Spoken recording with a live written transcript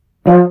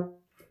Hi,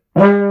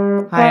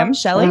 I'm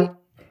Shelly.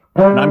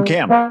 And I'm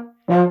Cam.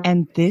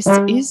 And this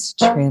is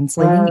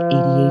Translating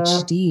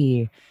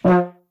ADHD.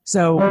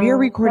 So, we are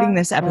recording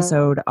this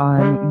episode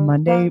on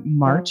Monday,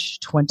 March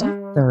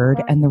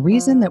 23rd. And the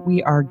reason that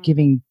we are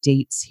giving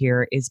dates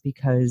here is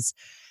because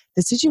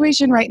the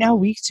situation right now,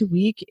 week to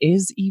week,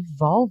 is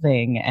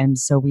evolving. And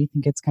so, we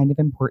think it's kind of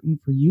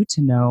important for you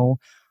to know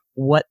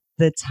what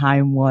the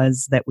time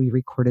was that we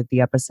recorded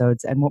the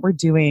episodes. And what we're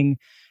doing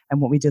and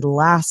what we did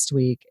last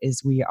week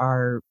is we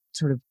are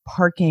sort of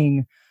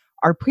parking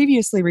our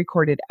previously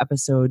recorded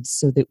episodes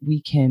so that we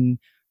can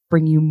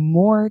bring you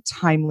more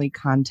timely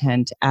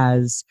content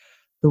as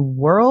the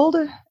world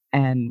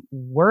and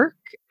work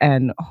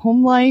and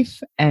home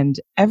life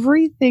and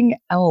everything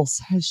else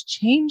has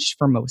changed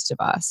for most of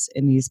us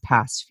in these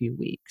past few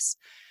weeks.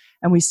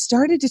 And we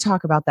started to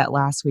talk about that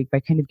last week by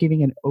kind of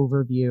giving an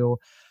overview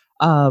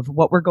of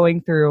what we're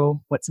going through,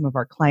 what some of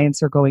our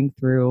clients are going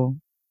through,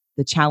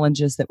 the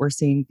challenges that we're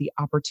seeing, the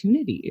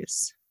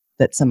opportunities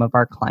that some of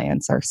our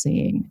clients are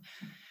seeing.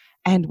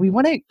 And we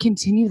want to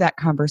continue that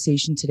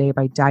conversation today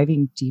by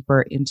diving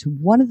deeper into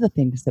one of the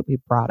things that we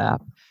brought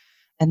up,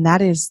 and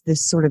that is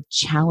this sort of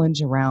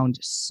challenge around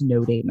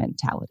snow day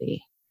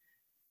mentality.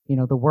 You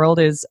know, the world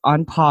is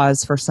on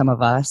pause for some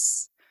of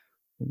us.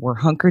 We're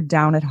hunkered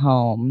down at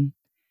home,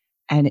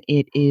 and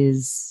it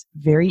is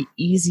very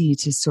easy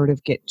to sort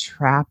of get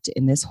trapped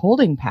in this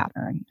holding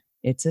pattern.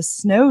 It's a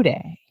snow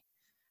day.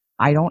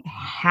 I don't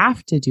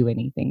have to do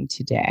anything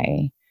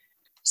today.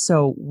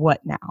 So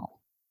what now?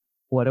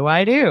 What do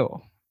I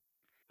do?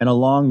 And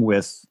along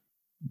with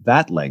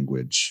that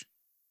language,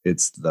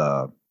 it's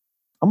I'm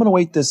going to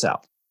wait this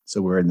out.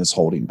 So we're in this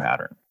holding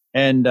pattern.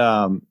 And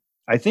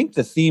I think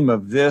the theme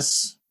of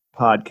this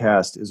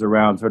podcast is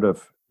around sort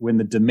of when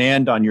the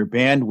demand on your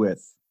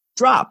bandwidth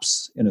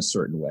drops in a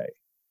certain way.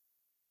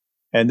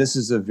 And this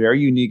is a very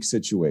unique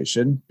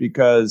situation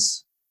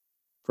because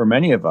for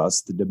many of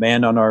us, the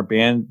demand on our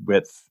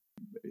bandwidth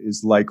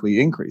is likely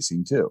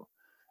increasing too.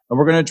 And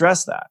we're going to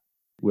address that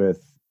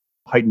with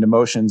heightened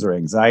emotions or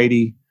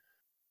anxiety.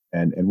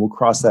 And we'll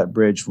cross that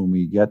bridge when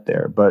we get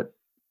there. But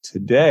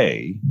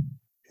today,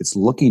 it's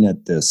looking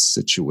at this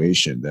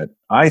situation that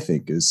I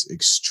think is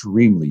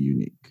extremely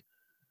unique.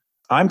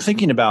 I'm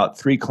thinking about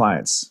 3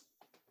 clients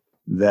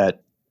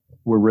that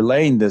were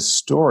relaying this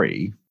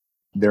story,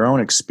 their own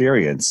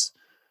experience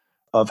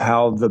of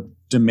how the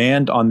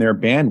demand on their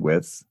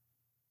bandwidth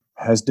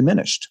has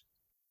diminished.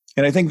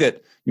 And I think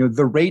that,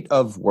 the rate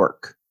of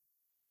work,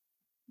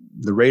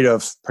 the rate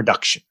of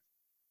production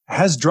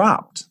has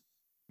dropped.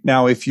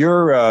 Now, if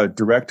you're a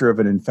director of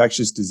an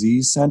infectious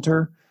disease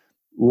center,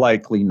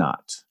 likely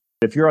not.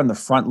 If you're on the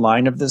front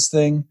line of this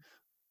thing,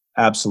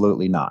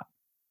 absolutely not.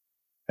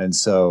 And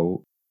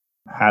so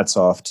hats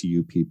off to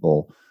you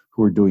people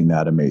who are doing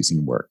that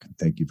amazing work.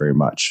 Thank you very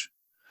much.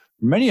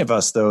 Many of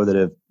us, though, that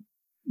have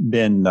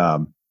been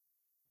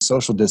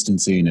social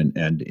distancing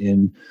and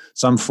in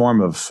some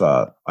form of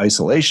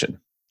isolation,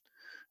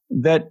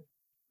 that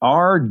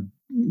our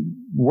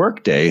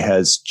workday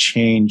has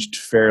changed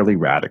fairly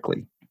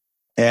radically.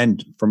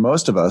 And for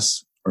most of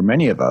us, or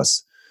many of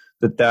us,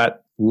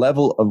 that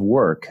level of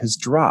work has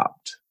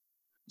dropped.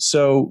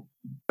 So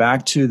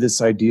back to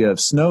this idea of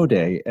snow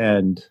day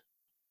and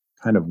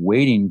kind of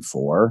waiting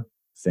for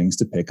things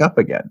to pick up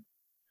again.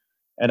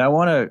 And I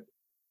want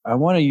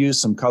to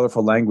use some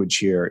colorful language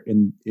here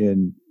in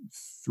 2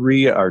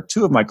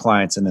 of my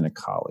clients and then a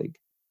colleague.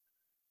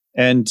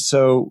 And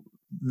so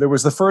there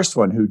was the first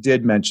one who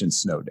did mention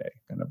snow day,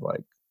 kind of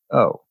like,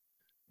 oh,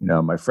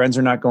 my friends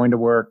are not going to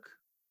work.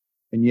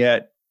 And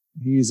yet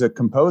he's a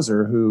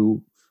composer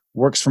who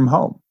works from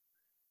home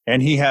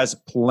and he has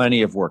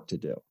plenty of work to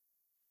do.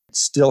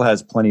 Still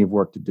has plenty of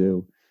work to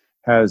do,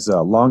 has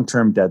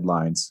long-term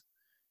deadlines,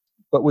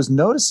 but was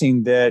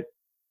noticing that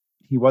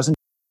he wasn't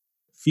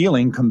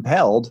feeling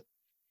compelled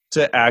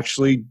to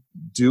actually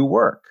do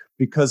work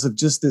because of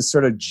just this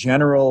sort of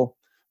general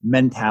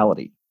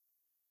mentality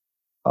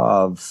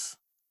of,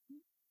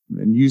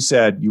 and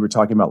you were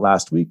talking about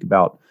last week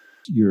about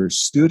your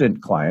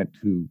student client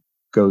who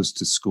goes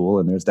to school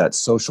and there's that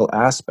social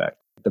aspect,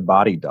 the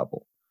body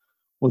double.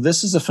 Well,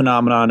 this is a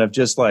phenomenon of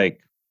just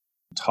like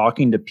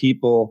talking to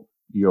people,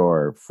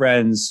 your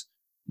friends,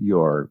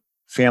 your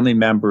family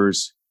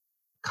members,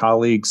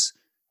 colleagues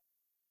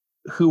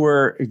who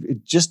are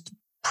just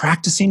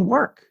practicing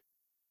work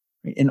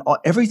in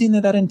everything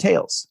that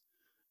entails.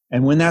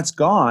 And when that's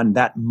gone,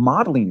 that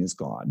modeling is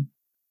gone.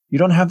 You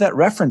don't have that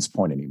reference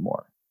point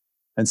anymore.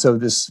 And so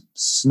this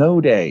snow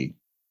day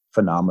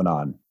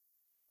phenomenon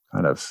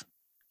kind of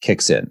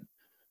kicks in.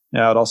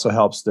 Now, it also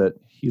helps that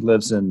he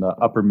lives in the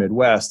upper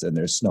Midwest and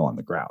there's snow on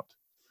the ground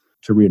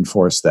to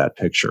reinforce that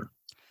picture.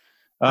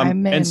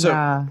 I'm in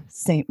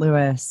St.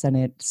 Louis and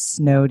it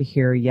snowed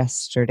here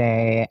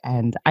yesterday,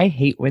 and I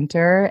hate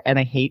winter and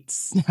I hate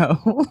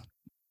snow.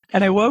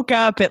 And I woke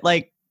up at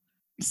like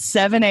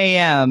 7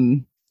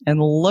 a.m.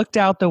 and looked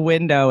out the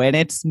window,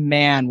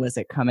 and was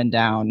it coming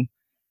down.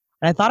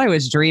 And I thought I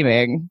was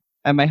dreaming.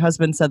 And my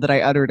husband said that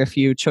I uttered a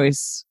few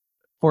choice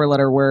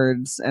 4-letter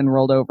words and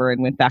rolled over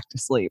and went back to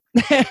sleep.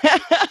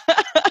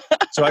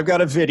 So I've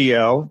got a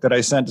video that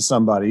I sent to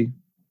somebody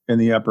in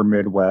the upper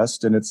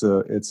Midwest, and it's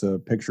a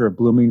picture of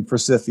blooming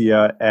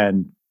forsythia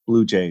and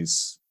blue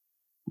jays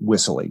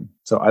whistling.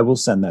 So I will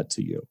send that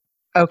to you.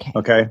 Okay.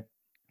 Okay.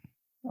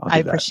 I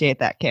appreciate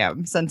that,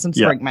 Cam. Send some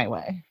spring my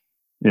way.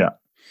 Yeah.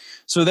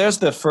 So there's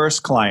the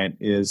first client,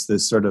 is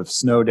this sort of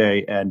snow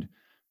day, and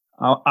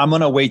I'm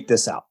going to wait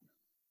this out.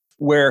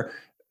 Where,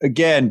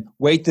 again,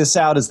 wait this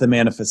out is the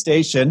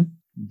manifestation,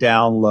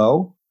 down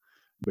low,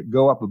 but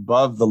go up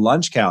above the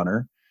lunch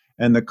counter.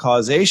 And the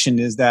causation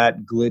is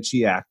that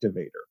glitchy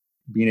activator,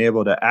 being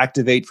able to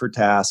activate for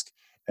task.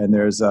 And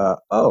there's I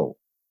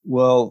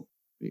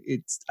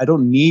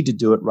don't need to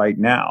do it right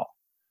now.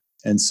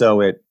 And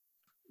so it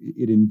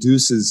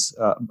induces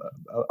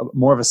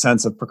more of a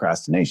sense of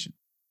procrastination.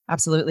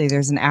 Absolutely.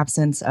 There's an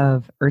absence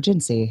of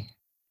urgency.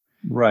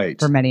 Right.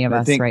 For many of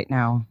us right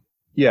now.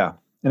 Yeah.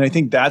 And I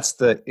think that's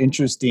the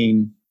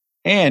interesting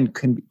and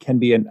can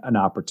be an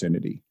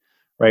opportunity,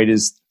 right?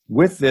 Is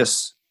with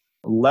this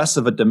less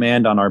of a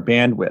demand on our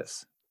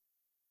bandwidth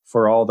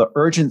for all the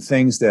urgent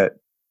things that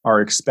are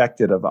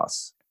expected of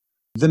us,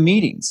 the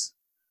meetings,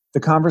 the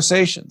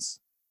conversations,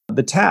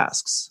 the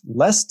tasks,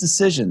 less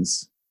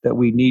decisions that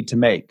we need to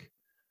make,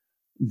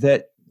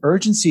 that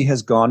urgency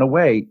has gone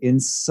away in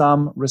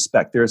some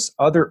respect. There's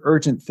other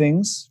urgent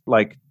things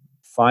like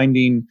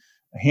finding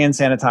hand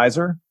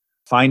sanitizer,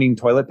 finding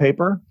toilet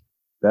paper.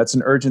 That's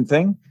an urgent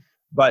thing.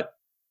 But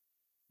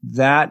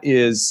that's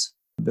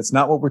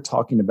not what we're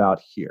talking about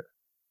here.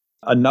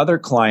 Another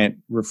client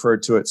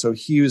referred to it. So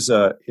he was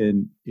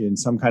in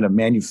some kind of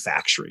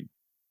manufacturing,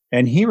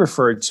 and he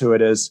referred to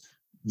it as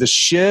the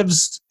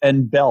shivs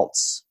and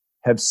belts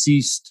have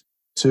ceased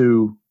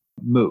to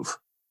move.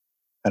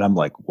 And I'm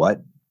like,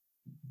 what?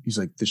 He's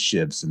like, the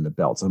shivs and the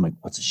belts. I'm like,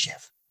 what's a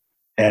shiv?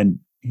 And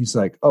he's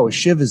like, oh, a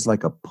shiv is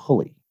like a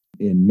pulley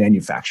in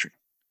manufacturing.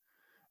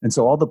 And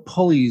so all the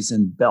pulleys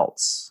and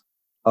belts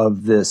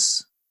of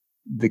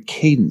the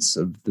cadence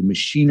of the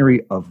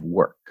machinery of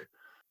work.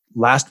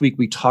 Last week,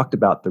 we talked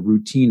about the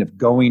routine of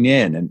going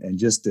in and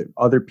just the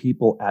other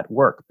people at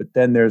work. But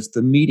then there's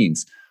the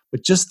meetings,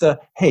 but just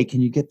hey,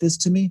 can you get this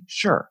to me?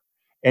 Sure.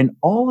 And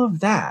all of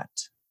that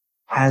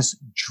has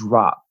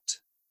dropped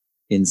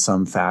in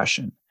some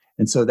fashion.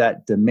 And so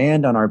that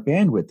demand on our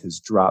bandwidth has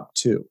dropped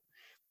too.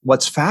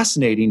 What's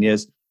fascinating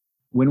is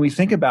when we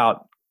think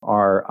about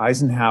our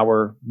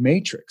Eisenhower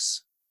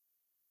matrix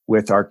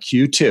with our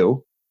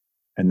Q2,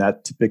 and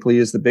that typically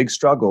is the big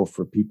struggle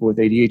for people with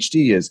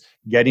ADHD, is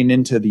getting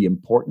into the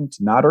important,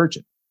 not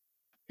urgent,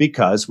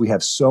 because we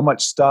have so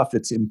much stuff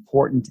that's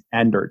important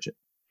and urgent.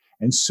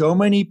 And so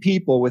many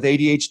people with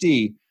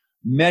ADHD,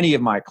 many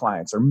of my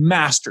clients are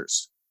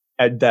masters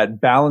at that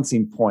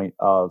balancing point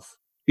of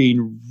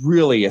being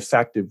really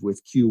effective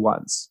with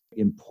Q1s,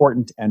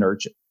 important and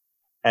urgent.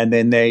 And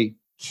then they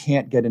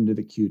can't get into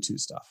the Q2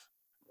 stuff.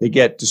 They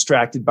get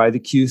distracted by the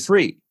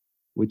Q3,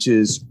 which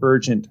is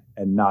urgent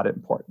and not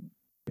important.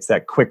 It's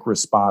that quick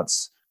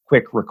response,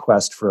 quick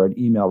request for an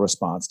email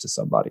response to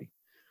somebody.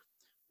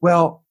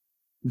 Well,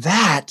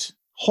 that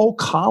whole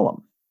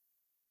column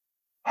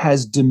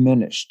has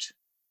diminished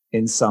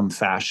in some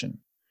fashion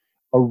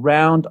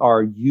around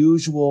our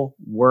usual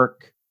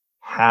work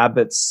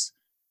habits,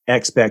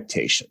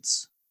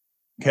 expectations.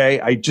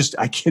 Okay.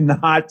 I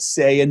cannot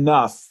say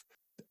enough.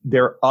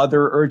 There are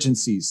other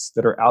urgencies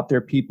that are out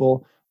there,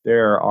 people.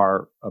 There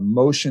are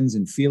emotions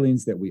and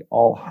feelings that we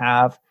all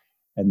have,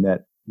 and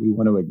that we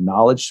want to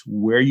acknowledge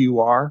where you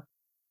are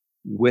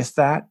with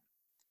that.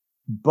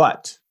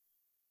 But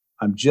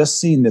I'm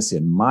just seeing this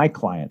in my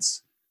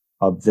clients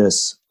of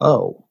this,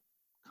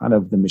 kind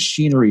of the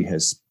machinery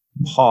has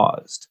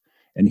paused.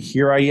 And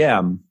here I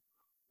am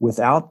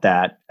without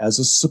that as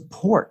a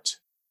support.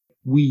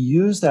 We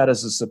use that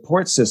as a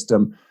support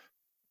system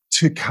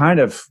to kind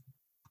of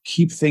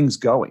keep things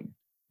going.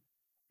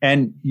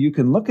 And you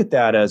can look at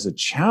that as a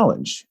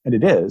challenge, and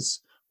it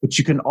is, but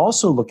you can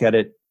also look at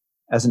it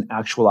as an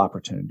actual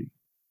opportunity.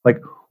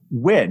 Like,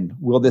 when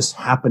will this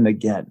happen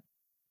again?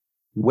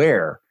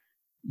 Where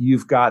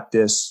you've got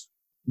this,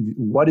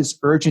 what is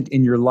urgent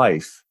in your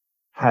life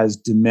has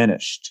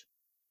diminished.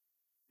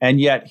 And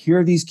yet here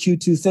are these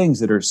Q2 things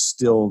that are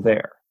still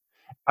there.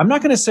 I'm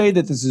not going to say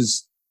that this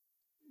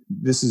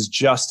is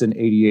just an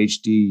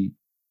ADHD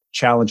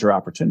challenge or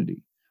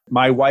opportunity.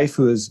 My wife,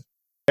 who is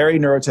very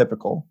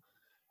neurotypical,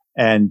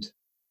 and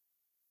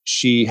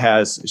she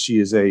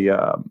is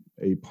a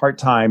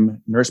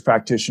part-time nurse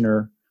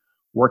practitioner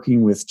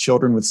working with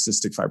children with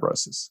cystic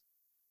fibrosis.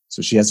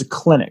 So she has a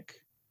clinic,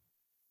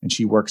 and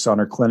she works on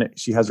her clinic.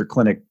 She has her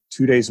clinic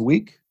 2 days a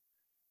week,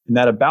 and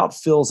that about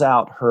fills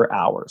out her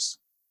hours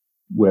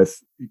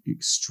with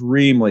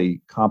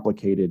extremely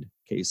complicated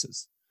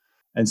cases.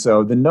 And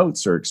so the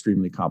notes are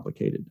extremely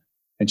complicated,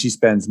 and she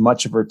spends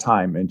much of her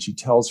time, and she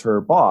tells her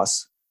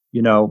boss,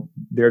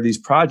 there are these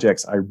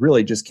projects I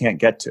really just can't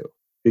get to,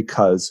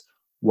 because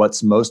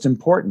what's most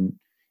important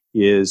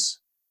is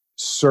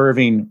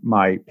serving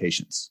my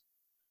patients.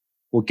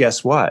 Well,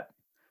 guess what?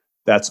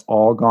 That's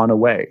all gone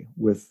away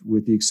with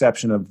the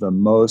exception of the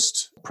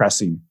most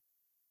pressing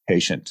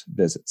patient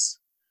visits.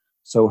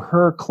 So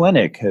her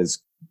clinic has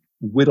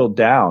whittled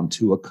down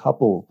to a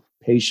couple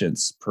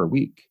patients per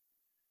week.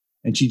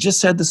 And she just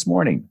said this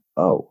morning,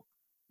 oh,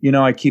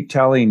 I keep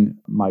telling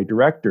my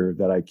director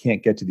that I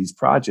can't get to these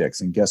projects.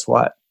 And guess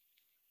what?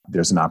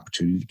 There's an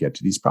opportunity to get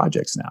to these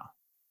projects now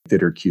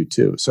that are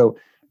Q2. So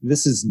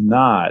this is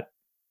not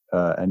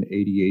an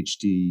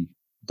ADHD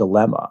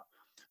dilemma.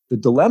 The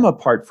dilemma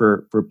part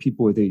for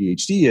people with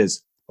ADHD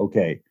is,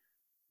 okay,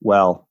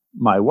 well,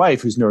 my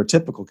wife, who's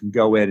neurotypical, can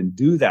go in and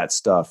do that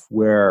stuff,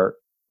 where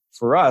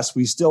for us,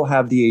 we still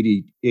have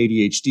the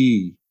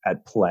ADHD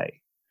at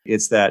play.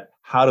 It's that,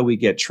 how do we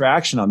get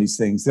traction on these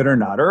things that are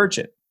not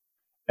urgent?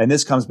 And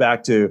this comes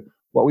back to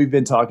what we've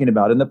been talking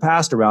about in the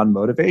past around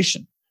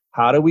motivation.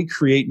 How do we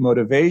create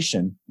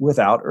motivation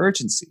without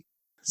urgency?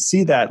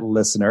 See that,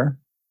 listener,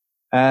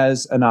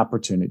 as an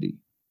opportunity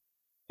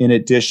in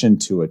addition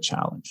to a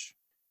challenge.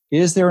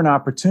 Is there an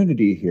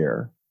opportunity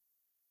here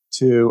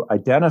to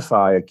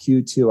identify a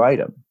Q2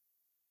 item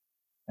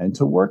and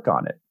to work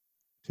on it,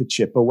 to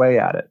chip away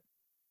at it,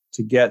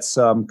 to get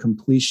some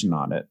completion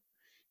on it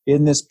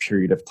in this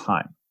period of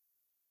time?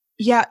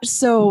 Yeah.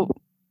 So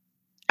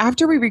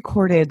after we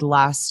recorded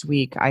last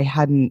week, I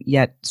hadn't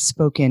yet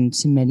spoken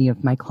to many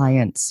of my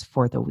clients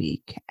for the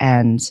week.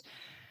 And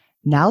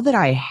now that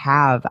I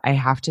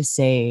have to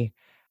say,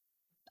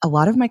 a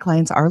lot of my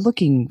clients are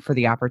looking for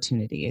the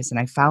opportunities. And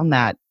I found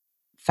that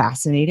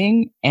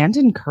fascinating and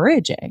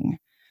encouraging.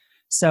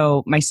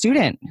 So my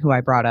student who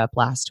I brought up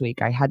last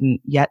week, I hadn't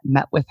yet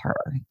met with her.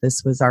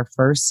 This was our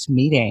first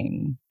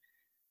meeting,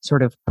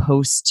 sort of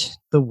post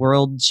the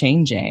world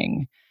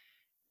changing.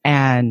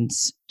 And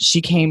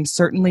she came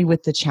certainly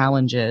with the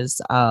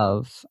challenges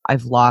of,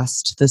 I've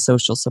lost the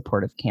social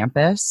support of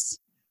campus,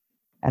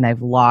 and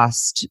I've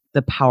lost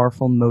the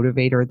powerful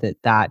motivator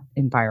that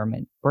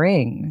environment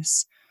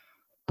brings.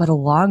 But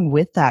along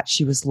with that,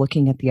 she was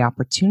looking at the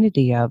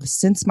opportunity of,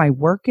 since my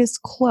work is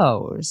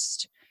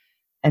closed,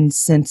 and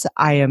since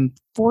I am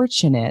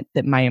fortunate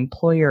that my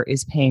employer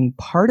is paying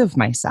part of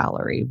my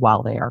salary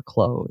while they are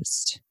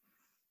closed,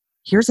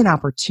 here's an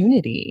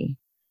opportunity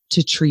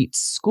to treat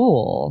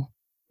school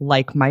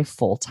like my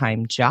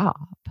full-time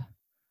job.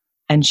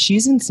 And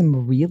she's in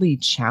some really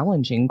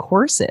challenging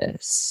courses.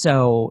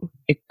 So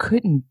it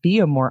couldn't be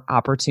a more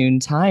opportune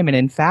time. And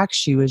in fact,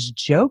 she was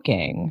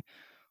joking.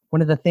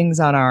 One of the things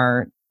on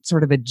our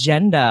sort of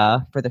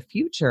agenda for the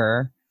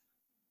future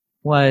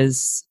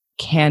was,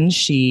 can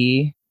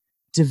she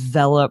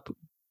develop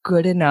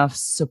good enough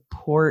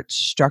support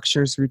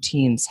structures,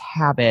 routines,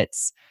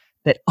 habits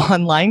that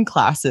online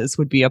classes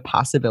would be a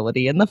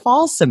possibility in the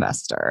fall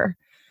semester?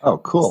 Oh,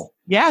 cool.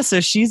 Yeah. So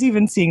she's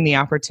even seeing the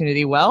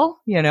opportunity.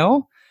 Well,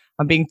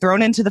 I'm being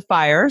thrown into the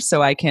fire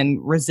so I can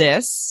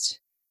resist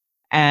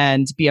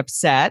and be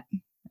upset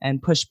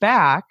and push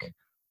back,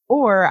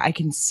 or I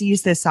can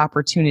seize this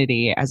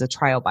opportunity as a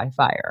trial by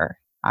fire.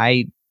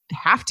 I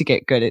have to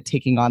get good at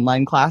taking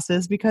online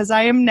classes because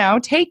I am now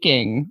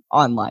taking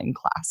online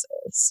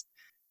classes.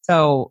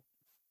 So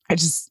I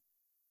just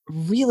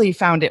really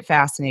found it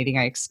fascinating.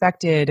 I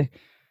expected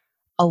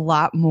a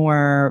lot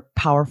more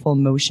powerful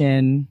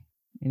emotion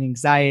and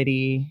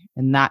anxiety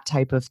and that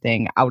type of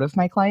thing out of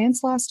my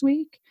clients last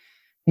week.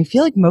 I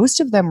feel like most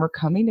of them were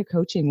coming to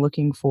coaching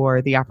looking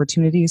for the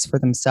opportunities for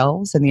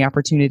themselves and the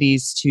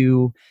opportunities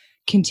to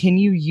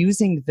continue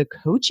using the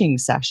coaching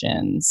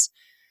sessions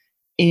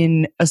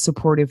in a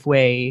supportive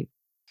way.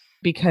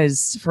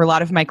 Because for a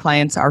lot of my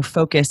clients, our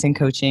focus in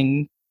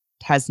coaching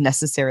has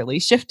necessarily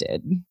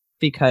shifted,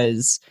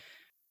 because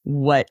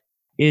what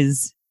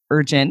is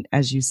urgent,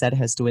 as you said,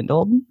 has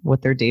dwindled.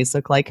 What their days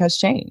look like has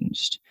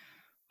changed.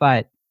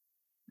 But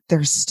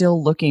they're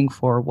still looking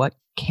for, what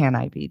can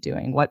I be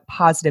doing? What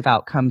positive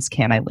outcomes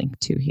can I link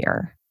to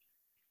here?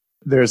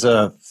 There's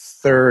a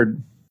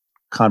third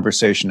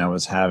conversation I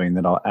was having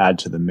that I'll add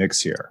to the mix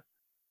here.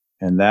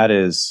 And that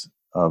is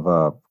of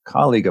a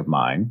colleague of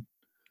mine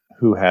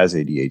who has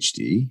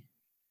ADHD.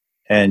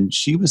 And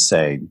she was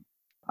saying,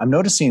 I'm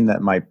noticing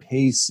that my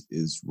pace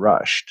is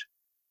rushed,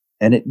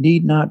 and it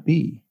need not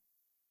be.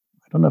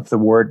 I don't know if the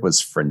word was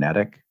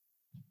frenetic,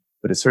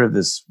 but it's sort of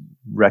this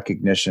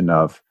recognition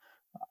of,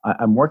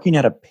 I'm working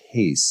at a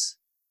pace,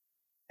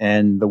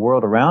 and the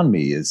world around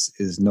me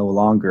is no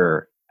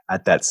longer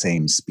at that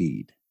same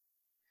speed.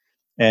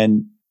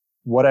 And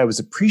what I was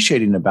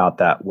appreciating about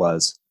that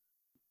was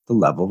the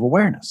level of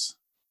awareness.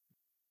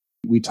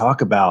 We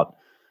talk about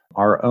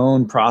our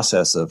own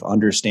process of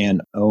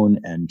understand, own,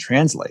 and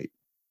translate.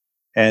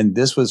 And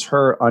this was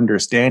her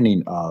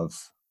understanding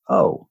of,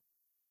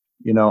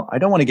 I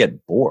don't want to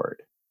get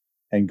bored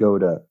and go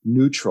to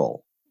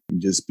neutral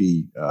and just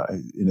be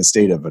in a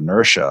state of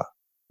inertia,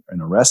 in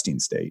a resting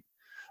state.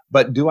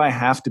 But do I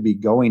have to be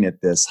going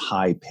at this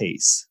high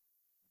pace?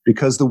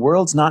 Because the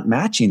world's not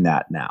matching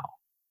that now.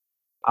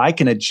 I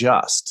can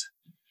adjust.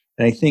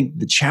 And I think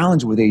the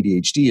challenge with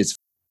ADHD is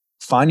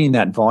finding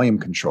that volume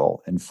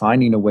control and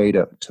finding a way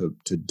to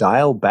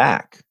dial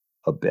back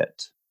a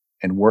bit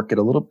and work at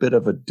a little bit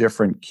of a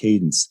different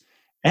cadence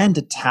and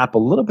to tap a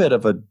little bit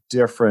of a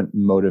different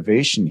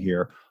motivation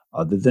here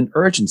other than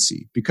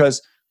urgency,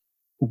 because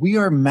we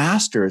are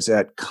masters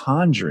at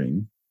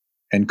conjuring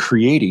and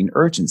creating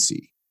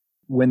urgency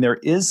when there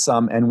is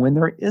some and when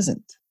there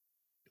isn't.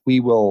 We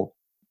will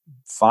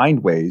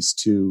find ways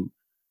to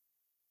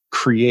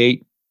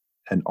create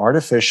an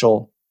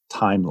artificial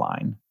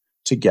timeline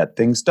to get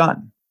things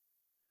done.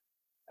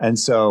 And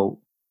so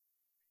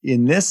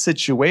in this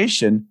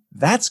situation,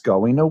 that's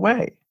going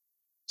away.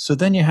 So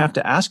then you have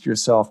to ask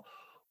yourself,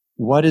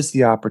 what is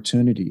the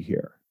opportunity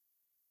here?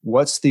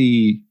 What's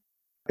the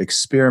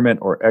experiment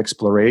or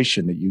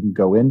exploration that you can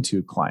go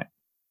into, client,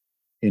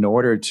 in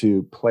order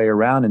to play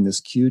around in this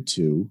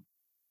Q2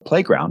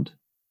 playground,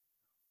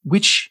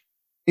 which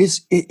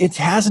is, it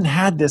hasn't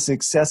had this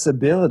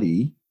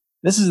accessibility.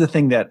 This is the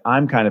thing that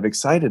I'm kind of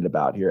excited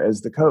about here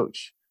as the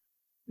coach,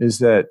 is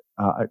that,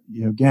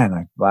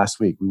 again, last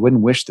week, we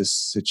wouldn't wish this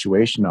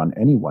situation on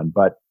anyone,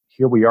 but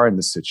here we are in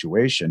this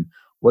situation.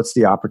 What's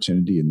the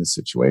opportunity in this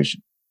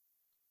situation?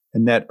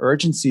 And that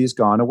urgency has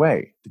gone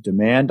away. The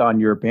demand on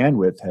your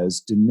bandwidth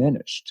has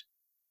diminished.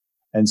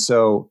 And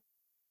so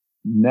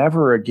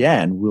never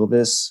again will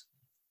this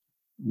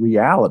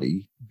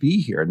reality be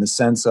here in the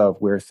sense of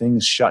where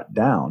things shut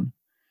down.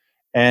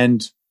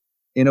 And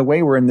in a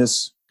way, we're in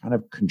this kind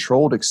of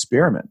controlled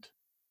experiment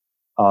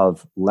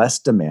of less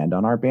demand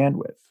on our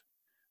bandwidth.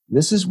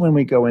 This is when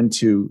we go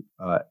into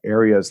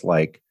areas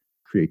like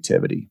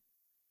creativity,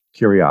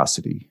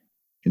 curiosity,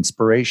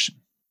 inspiration,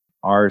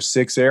 our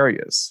 6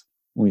 areas.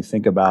 When we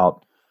think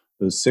about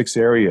those 6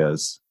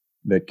 areas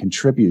that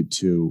contribute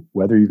to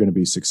whether you're going to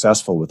be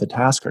successful with a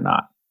task or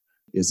not.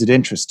 Is it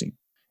interesting?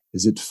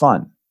 Is it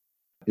fun?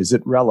 Is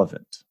it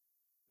relevant?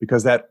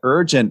 Because that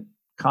urgent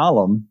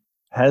column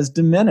has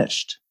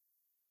diminished.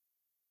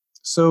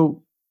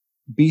 So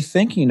be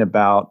thinking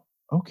about,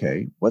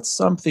 okay, what's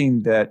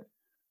something that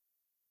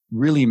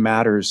really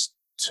matters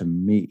to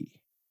me?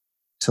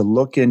 To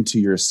look into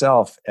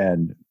yourself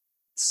and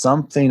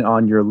something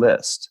on your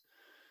list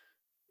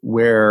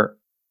where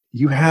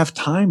you have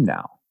time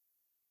now,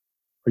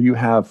 or you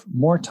have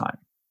more time,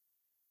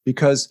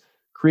 because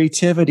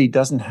creativity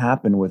doesn't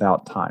happen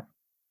without time.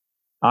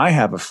 I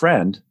have a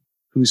friend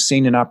who's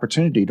seen an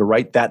opportunity to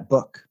write that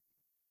book.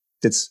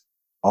 It's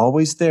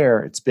always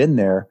there, it's been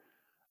there,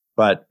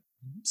 but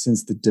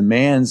since the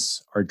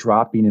demands are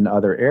dropping in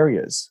other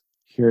areas,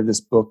 here this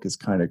book is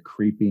kind of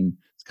creeping,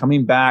 it's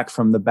coming back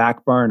from the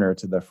back burner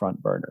to the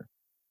front burner.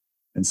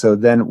 And so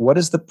then what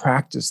is the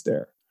practice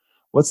there?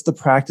 What's the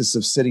practice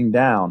of sitting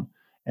down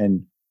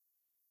and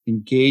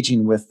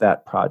engaging with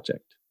that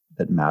project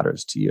that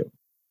matters to you?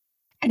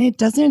 And it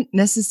doesn't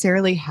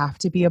necessarily have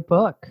to be a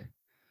book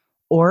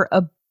or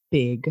a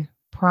big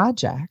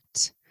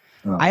project.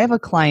 I have a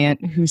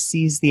client who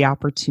sees the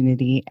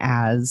opportunity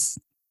as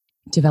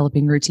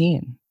developing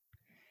routine.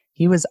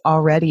 He was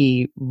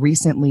already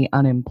recently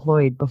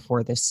unemployed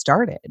before this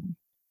started.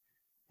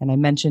 And I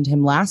mentioned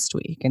him last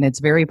week, and it's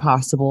very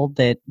possible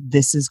that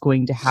this is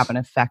going to have an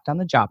effect on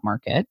the job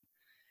market,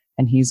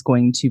 and he's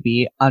going to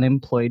be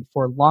unemployed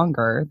for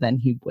longer than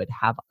he would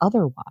have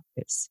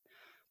otherwise.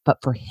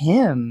 But for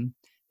him,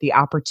 the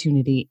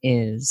opportunity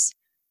is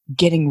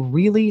getting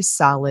really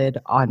solid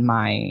on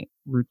my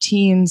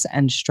routines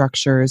and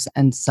structures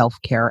and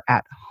self-care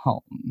at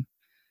home,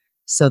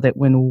 so that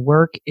when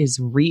work is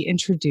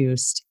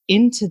reintroduced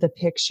into the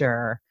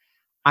picture,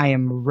 I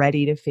am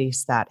ready to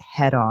face that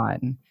head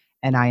on,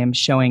 and I am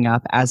showing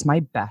up as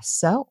my best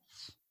self.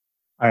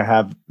 I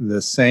have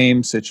the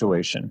same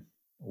situation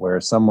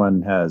where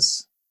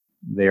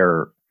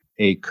they're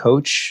a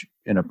coach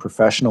in a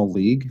professional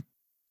league,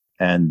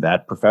 and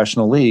that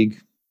professional league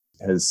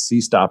has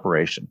ceased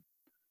operation,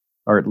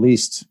 or at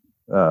least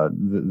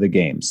the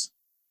games.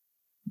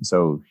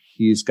 So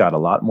he's got a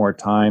lot more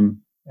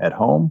time at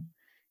home.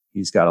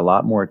 He's got a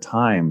lot more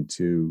time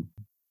to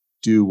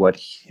do what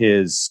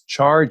his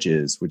charge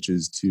is, which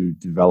is to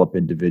develop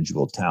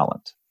individual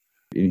talent.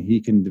 And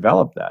he can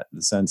develop that in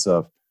the sense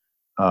of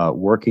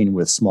working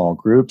with small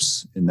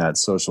groups in that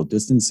social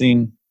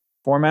distancing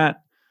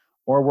format,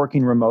 or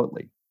working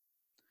remotely,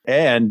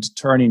 and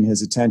turning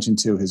his attention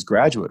to his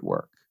graduate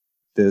work,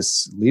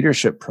 this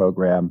leadership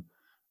program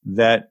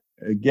that,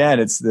 again,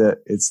 it's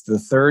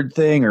the third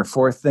thing or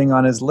fourth thing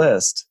on his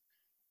list,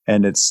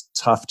 and it's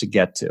tough to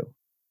get to.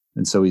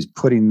 And so he's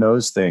putting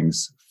those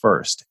things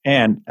first.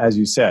 And as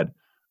you said,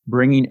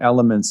 bringing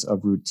elements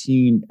of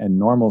routine and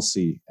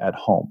normalcy at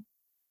home.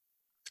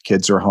 The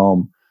kids are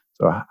home.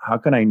 So how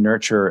can I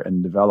nurture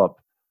and develop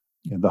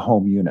the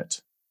home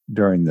unit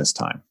during this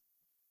time?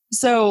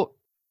 So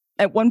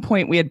at one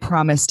point, we had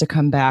promised to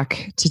come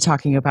back to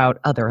talking about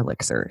other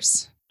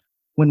elixirs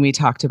when we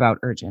talked about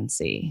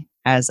urgency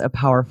as a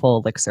powerful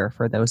elixir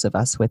for those of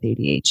us with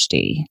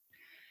ADHD.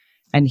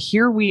 And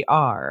here we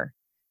are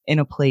in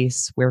a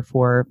place where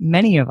for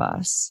many of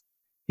us,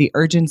 the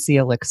urgency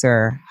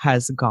elixir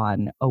has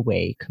gone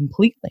away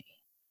completely.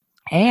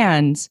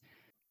 And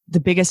the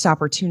biggest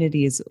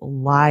opportunities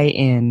lie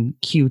in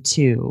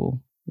Q2,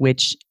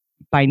 which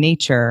by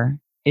nature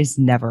is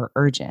never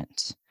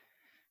urgent.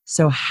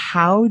 So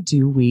how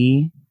do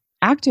we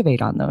activate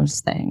on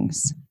those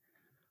things?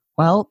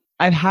 Well,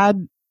 I've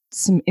had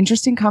some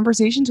interesting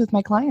conversations with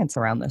my clients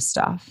around this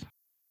stuff.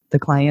 The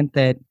client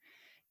that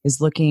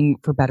is looking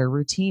for better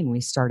routine,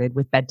 we started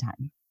with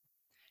bedtime.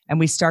 And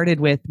we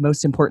started with,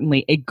 most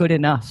importantly, a good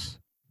enough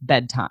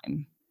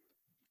bedtime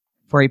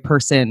for a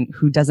person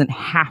who doesn't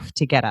have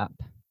to get up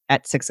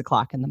at 6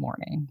 o'clock in the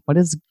morning. What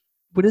is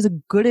a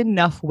good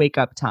enough wake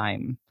up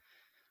time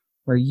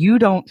where you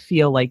don't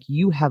feel like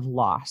you have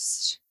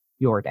lost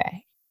your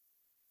day?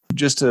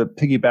 Just to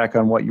piggyback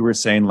on what you were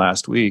saying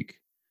last week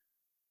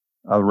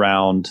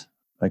around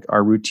like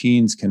our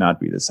routines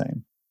cannot be the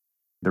same.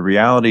 The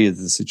reality of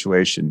the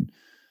situation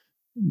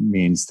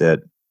means that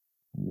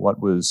what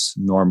was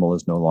normal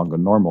is no longer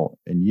normal.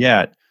 And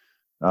yet,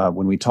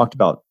 when we talked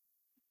about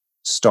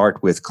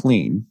start with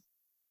clean,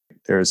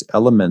 there's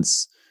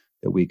elements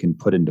that we can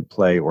put into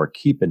play or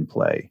keep in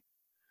play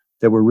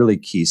that were really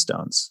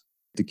keystones,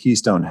 the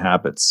keystone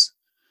habits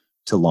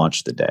to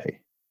launch the day.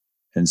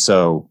 And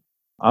so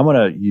I'm going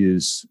to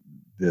use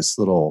this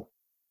little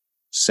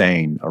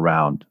saying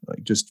around,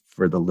 like, just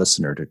for the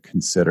listener to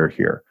consider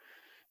here,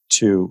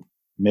 to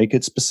make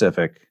it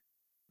specific,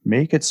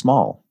 make it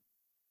small,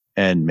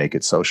 and make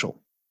it social.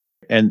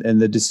 And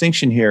the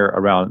distinction here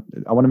around,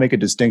 I want to make a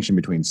distinction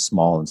between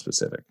small and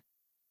specific.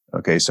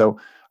 Okay, so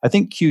I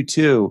think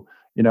Q2,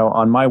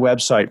 on my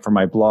website for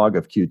my blog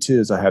of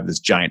Q2s, I have this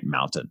giant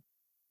mountain,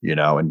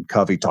 and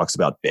Covey talks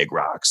about big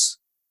rocks.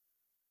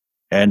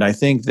 And I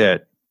think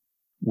that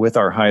with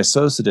our high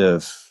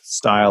associative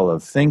style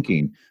of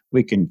thinking,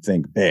 we can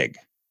think big.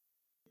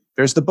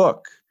 There's the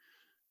book.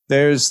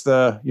 There's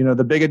the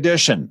big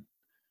edition.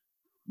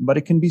 But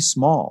it can be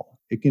small.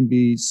 It can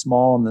be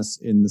small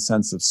in the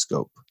sense of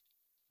scope.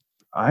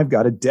 I've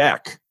got a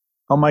deck.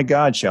 Oh my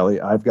God,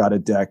 Shelley, I've got a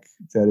deck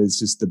that is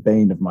just the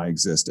bane of my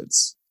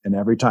existence. And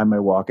every time I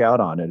walk out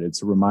on it,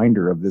 it's a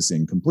reminder of this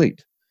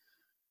incomplete.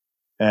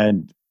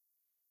 And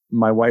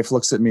my wife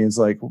looks at me and is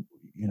like,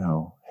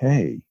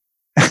 hey,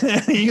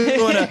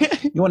 you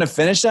want to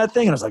finish that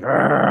thing? And I was like,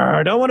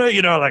 I don't want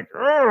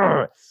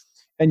to,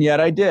 and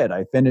yet I did.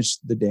 I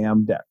finished the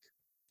damn deck.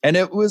 And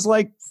it was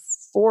like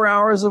 4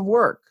 hours of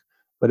work,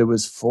 but it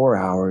was 4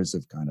 hours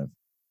of kind of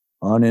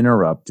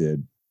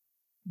uninterrupted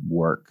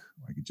work.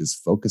 I could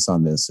just focus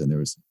on this, and there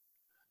was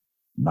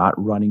not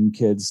running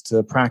kids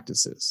to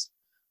practices,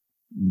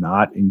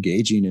 not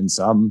engaging in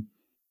some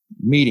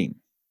meeting.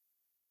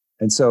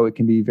 And so it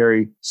can be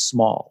very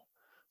small,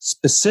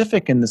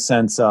 specific in the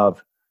sense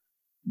of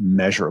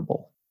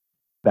measurable.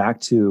 Back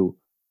to,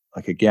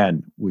 like,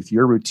 again, with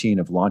your routine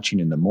of launching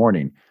in the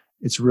morning,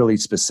 it's really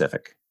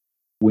specific.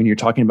 When you're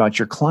talking about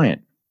your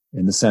client,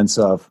 in the sense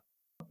of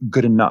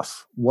good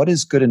enough, what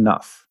is good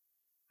enough?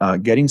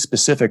 Getting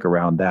specific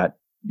around that,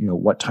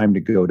 what time to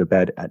go to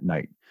bed at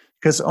night.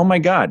 Because, oh my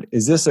God,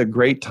 is this a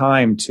great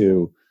time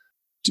to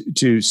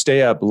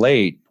stay up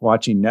late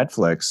watching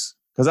Netflix?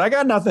 Because I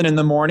got nothing in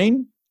the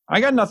morning. I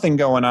got nothing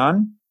going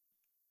on.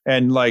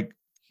 And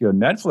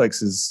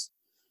Netflix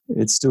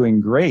it's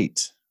doing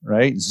great,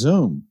 right?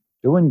 Zoom,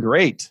 doing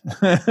great.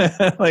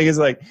 It's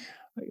like,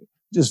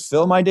 just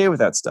fill my day with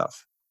that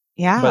stuff.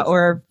 Yeah,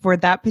 or for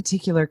that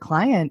particular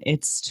client,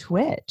 it's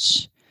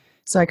Twitch.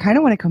 So I kind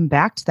of want to come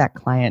back to that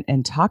client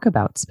and talk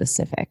about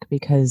specific,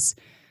 because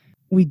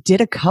we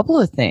did a couple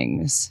of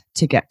things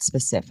to get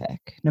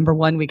specific. Number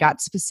one, we got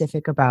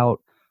specific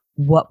about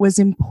what was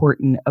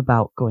important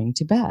about going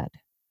to bed.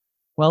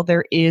 Well,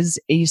 there is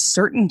a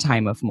certain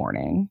time of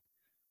morning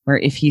where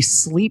if he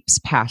sleeps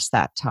past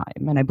that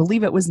time, and I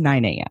believe it was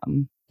 9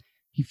 a.m.,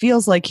 he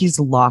feels like he's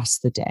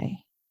lost the day.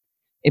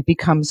 It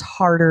becomes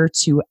harder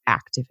to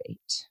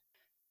activate.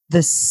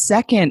 The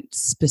second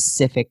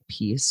specific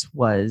piece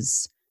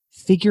was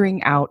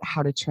figuring out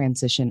how to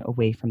transition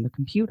away from the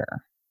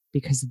computer,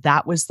 because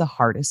that was the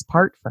hardest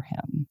part for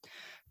him.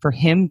 For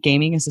him,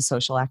 gaming is a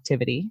social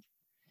activity.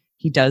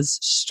 He does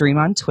stream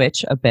on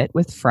Twitch a bit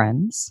with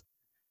friends.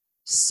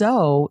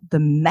 So the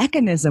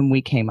mechanism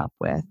we came up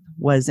with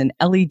was an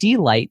LED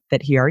light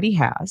that he already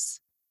has.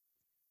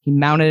 He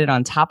mounted it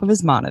on top of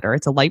his monitor.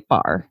 It's a light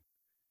bar,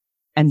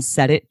 and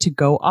set it to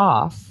go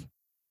off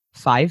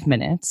 5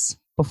 minutes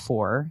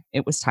before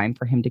it was time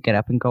for him to get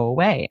up and go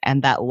away.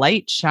 And that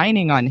light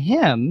shining on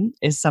him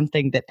is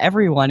something that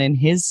everyone in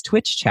his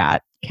Twitch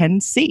chat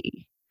can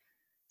see.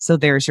 So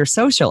there's your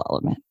social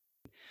element.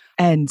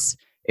 And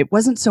it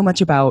wasn't so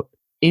much about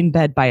in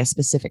bed by a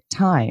specific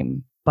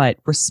time, but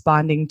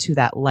responding to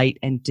that light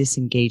and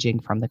disengaging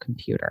from the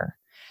computer.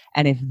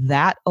 And if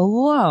that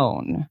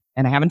alone,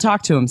 and I haven't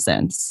talked to him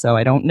since, so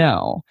I don't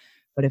know,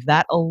 but if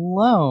that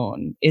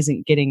alone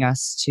isn't getting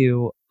us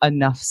to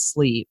enough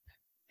sleep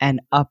and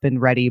up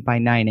and ready by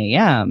 9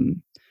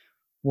 a.m.,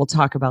 we'll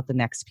talk about the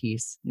next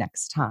piece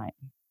next time.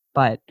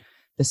 But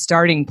the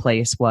starting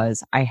place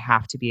was, I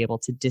have to be able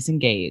to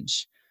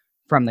disengage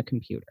from the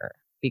computer,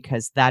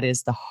 because that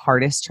is the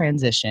hardest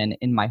transition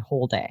in my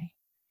whole day.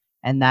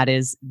 And that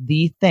is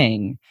the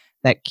thing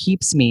that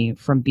keeps me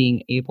from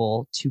being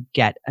able to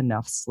get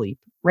enough sleep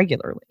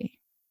regularly.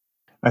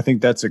 I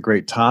think that's a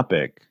great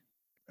topic.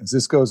 as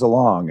this goes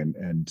along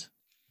and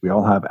we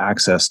all have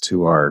access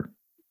to our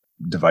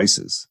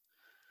devices,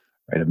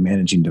 right, of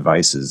managing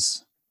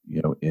devices,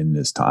 in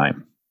this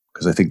time,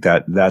 because I think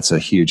that's a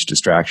huge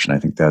distraction. I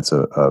think that's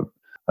a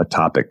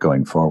topic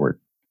going forward.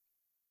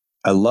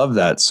 I love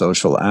that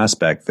social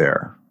aspect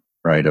there,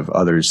 right, of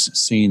others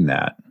seeing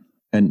that.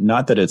 And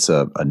not that it's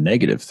a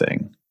negative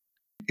thing.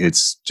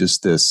 It's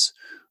just this,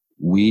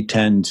 we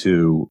tend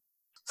to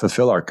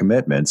fulfill our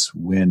commitments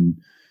when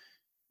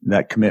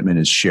that commitment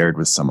is shared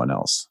with someone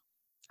else.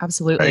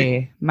 Absolutely.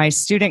 Right? My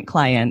student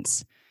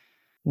client,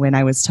 when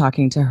I was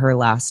talking to her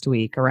last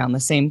week around the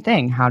same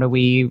thing, how do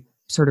we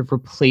sort of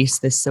replace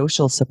this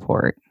social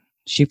support?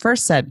 She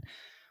first said,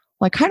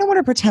 well, I kind of want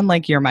to pretend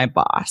like you're my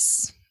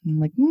boss. I'm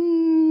like,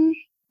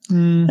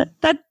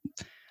 that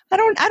I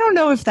don't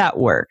know if that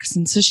works.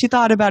 And so she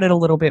thought about it a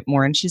little bit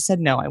more and she said,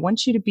 no, I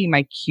want you to be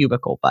my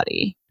cubicle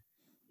buddy.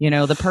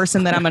 The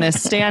person that I'm going to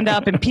stand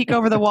up and peek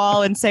over the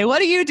wall and say,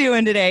 what are you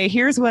doing today?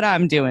 Here's what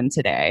I'm doing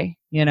today.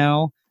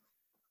 I'm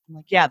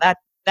like, yeah,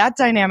 that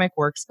dynamic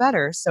works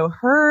better. So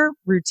her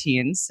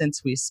routine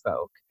since we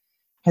spoke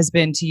has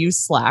been to use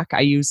Slack. I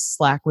use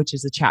Slack, which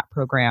is a chat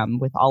program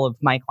with all of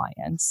my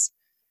clients,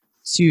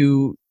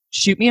 to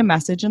shoot me a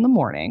message in the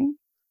morning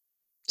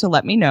to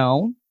let me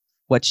know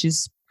what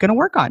she's going to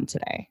work on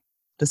today,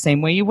 the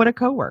same way you would a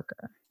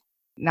coworker.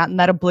 Not in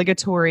that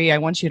obligatory, I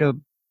want you to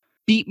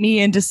beat me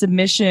into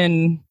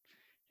submission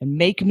and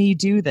make me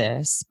do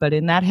this, but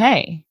in that,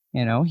 hey,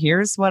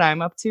 here's what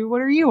I'm up to.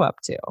 What are you up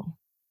to?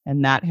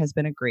 And that has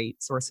been a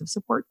great source of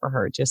support for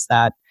her. Just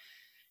that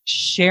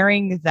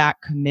sharing that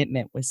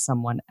commitment with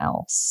someone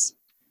else.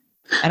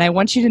 And I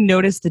want you to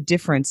notice the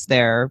difference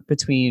there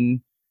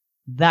between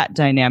that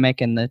dynamic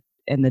and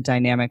the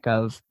dynamic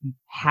of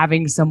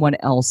having someone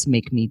else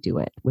make me do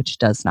it, which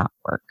does not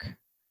work.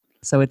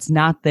 So it's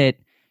not that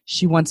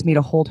she wants me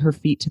to hold her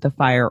feet to the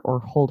fire or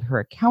hold her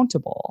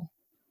accountable,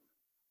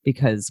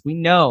 because we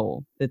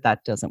know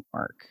that doesn't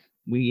work.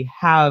 We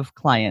have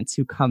clients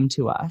who come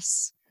to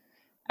us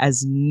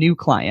as new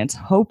clients,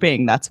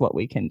 hoping that's what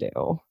we can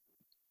do.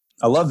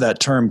 I love that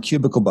term,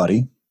 cubicle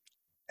buddy.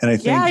 And I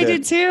think I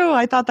did too.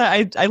 I thought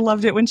that I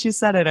loved it when she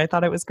said it. I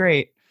thought it was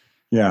great.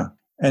 Yeah.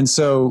 And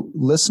so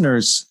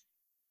listeners,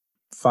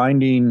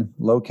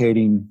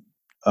 locating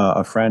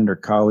a friend or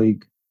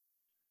colleague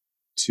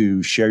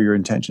to share your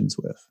intentions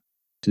with,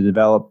 to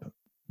develop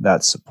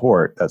that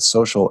support, that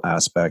social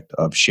aspect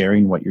of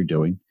sharing what you're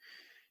doing.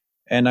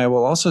 And I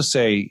will also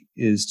say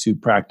is to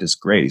practice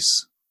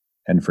grace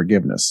and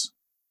forgiveness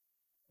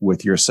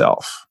with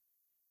yourself,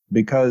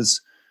 because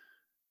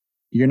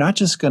you're not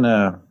just going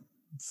to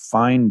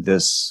find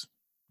this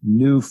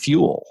new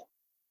fuel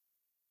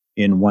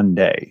in one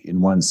day,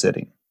 in one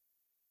sitting.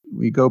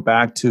 We go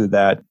back to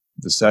the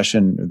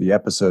session or the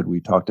episode we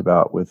talked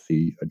about with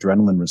the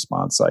adrenaline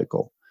response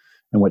cycle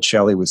and what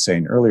Shelley was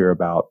saying earlier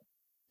about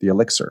the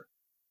elixir.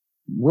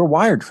 We're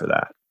wired for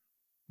that.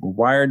 We're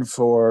wired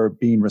for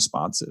being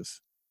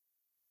responsive.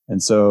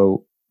 And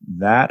so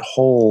that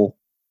whole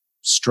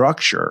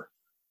structure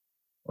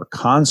or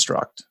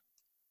construct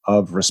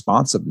of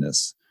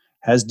responsiveness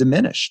has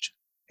diminished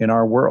in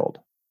our world.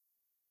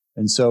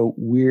 And so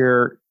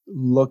we're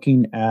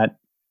looking at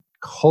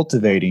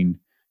cultivating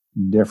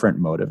different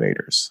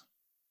motivators.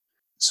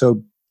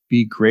 So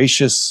be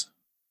gracious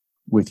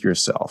with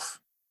yourself,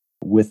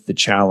 with the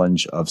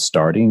challenge of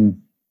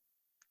starting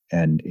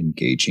and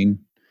engaging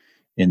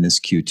in this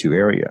Q2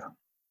 area,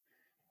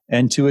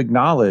 and to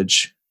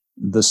acknowledge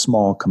the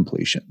small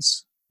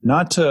completions.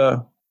 Not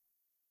so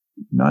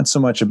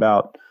much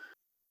about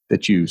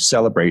that you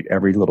celebrate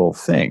every little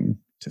thing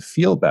to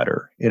feel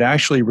better. It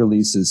actually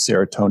releases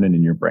serotonin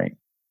in your brain,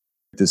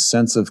 this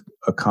sense of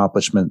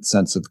accomplishment,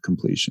 sense of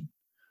completion.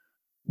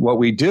 What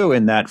we do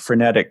in that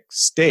frenetic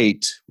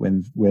state,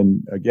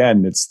 when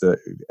again it's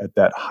at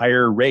that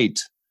higher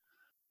rate,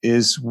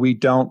 is we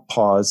don't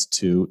pause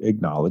to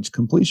acknowledge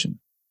completion.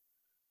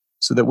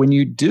 So that when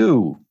you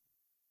do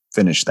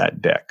finish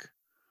that deck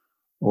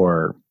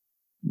or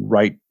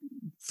write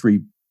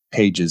 3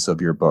 pages of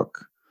your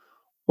book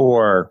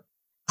or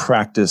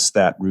practice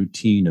that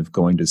routine of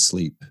going to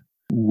sleep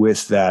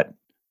with that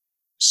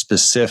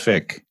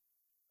specific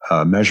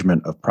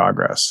measurement of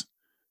progress,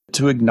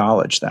 to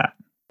acknowledge that,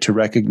 to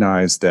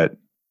recognize that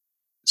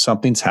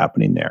something's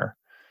happening there,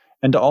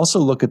 and to also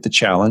look at the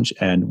challenge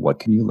and what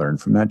can you learn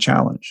from that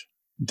challenge.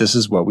 This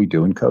is what we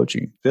do in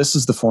coaching. This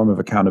is the form of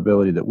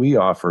accountability that we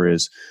offer,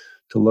 is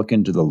to look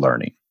into the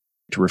learning,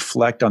 to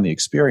reflect on the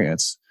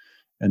experience,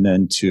 and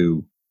then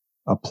to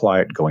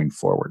apply it going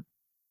forward.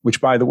 Which,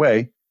 by the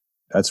way,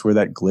 that's where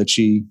that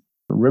glitchy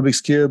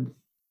Rubik's Cube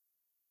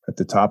at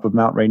the top of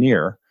Mount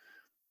Rainier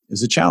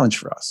is a challenge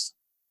for us,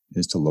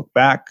 is to look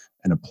back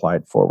and apply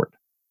it forward.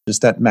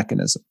 Just that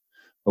mechanism.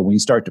 But when you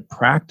start to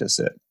practice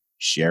it,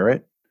 share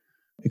it,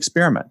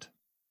 experiment,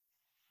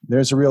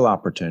 there's a real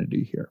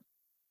opportunity here.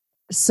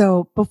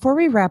 So before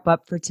we wrap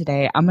up for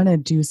today, I'm going to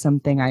do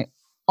something I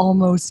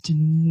almost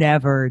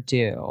never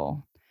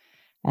do,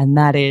 and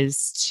that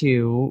is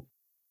to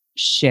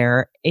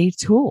share a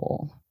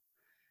tool.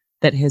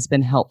 that has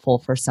been helpful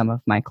for some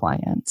of my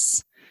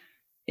clients.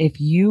 If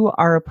you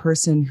are a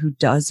person who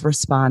does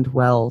respond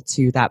well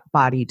to that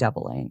body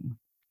doubling,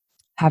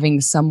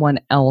 having someone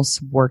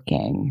else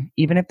working,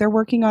 even if they're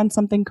working on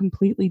something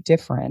completely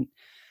different,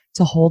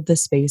 to hold the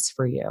space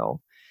for you,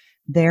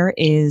 there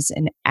is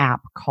an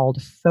app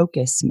called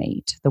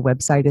FocusMate. The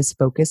website is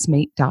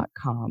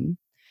focusmate.com,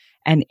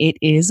 and it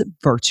is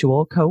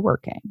virtual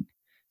co-working.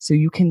 So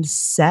you can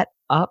set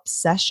up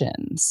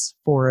sessions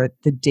for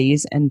the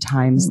days and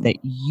times that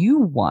you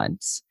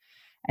want,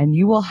 and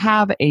you will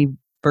have a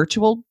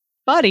virtual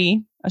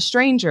buddy, a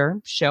stranger,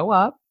 show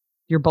up.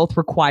 You're both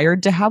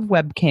required to have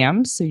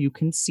webcams so you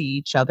can see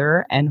each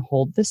other and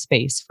hold the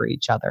space for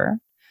each other.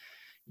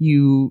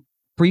 You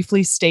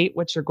briefly state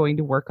what you're going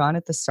to work on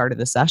at the start of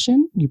the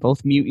session. You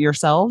both mute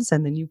yourselves,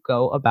 and then you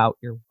go about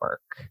your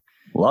work.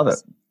 Love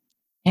it.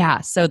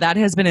 Yeah. So that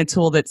has been a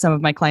tool that some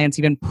of my clients,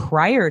 even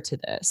prior to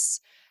this,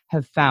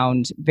 have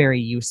found very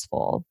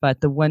useful.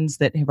 But the ones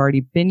that have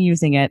already been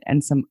using it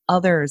and some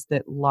others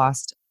that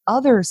lost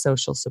other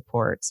social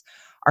supports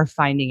are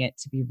finding it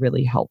to be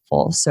really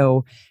helpful.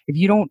 So if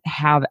you don't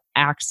have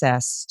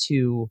access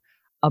to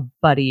a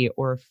buddy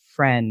or a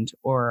friend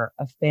or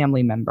a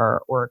family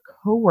member or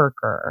a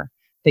coworker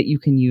that you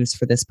can use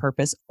for this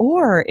purpose,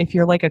 or if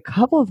you're like a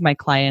couple of my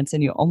clients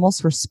and you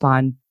almost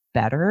respond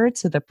better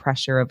to the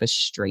pressure of a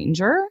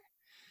stranger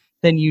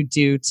than you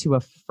do to a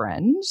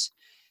friend,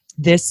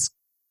 this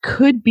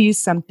could be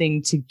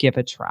something to give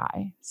a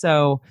try.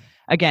 So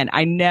again,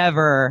 I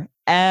never,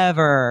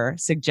 ever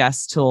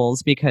suggest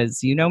tools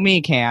because you know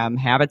me, Cam,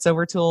 habits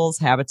over tools,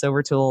 habits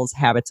over tools,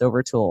 habits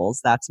over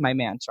tools. That's my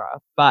mantra.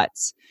 But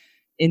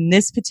in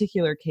this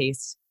particular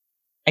case,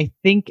 I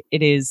think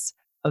it is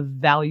a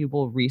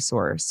valuable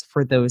resource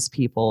for those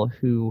people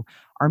who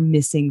are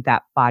missing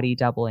that body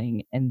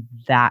doubling and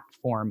that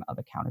form of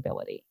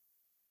accountability.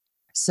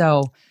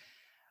 So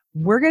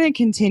we're going to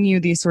continue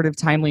these sort of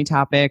timely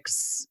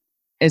topics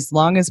as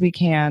long as we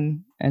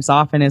can, as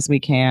often as we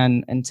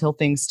can, until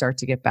things start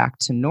to get back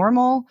to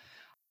normal.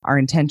 Our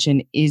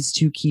intention is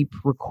to keep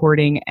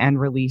recording and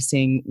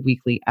releasing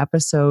weekly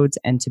episodes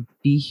and to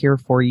be here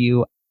for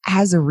you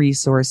as a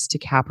resource to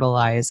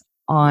capitalize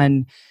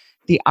on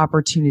the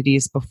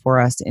opportunities before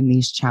us in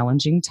these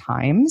challenging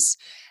times.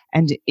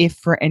 And if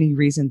for any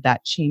reason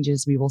that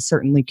changes, we will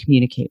certainly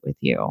communicate with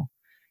you.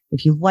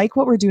 If you like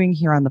what we're doing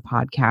here on the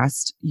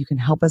podcast, you can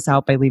help us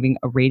out by leaving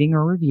a rating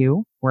or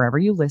review wherever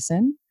you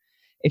listen.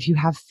 If you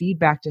have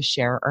feedback to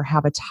share or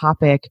have a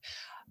topic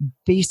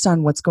based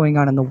on what's going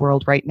on in the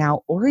world right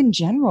now or in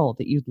general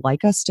that you'd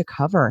like us to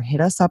cover, hit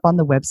us up on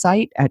the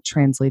website at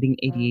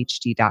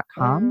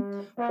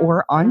translatingadhd.com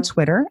or on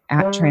Twitter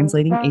at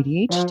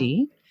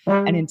translatingadhd.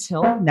 And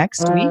until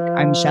next week,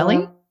 I'm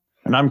Shelley.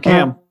 And I'm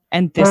Cam.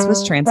 And this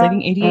was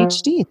Translating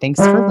ADHD. Thanks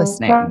for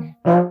listening.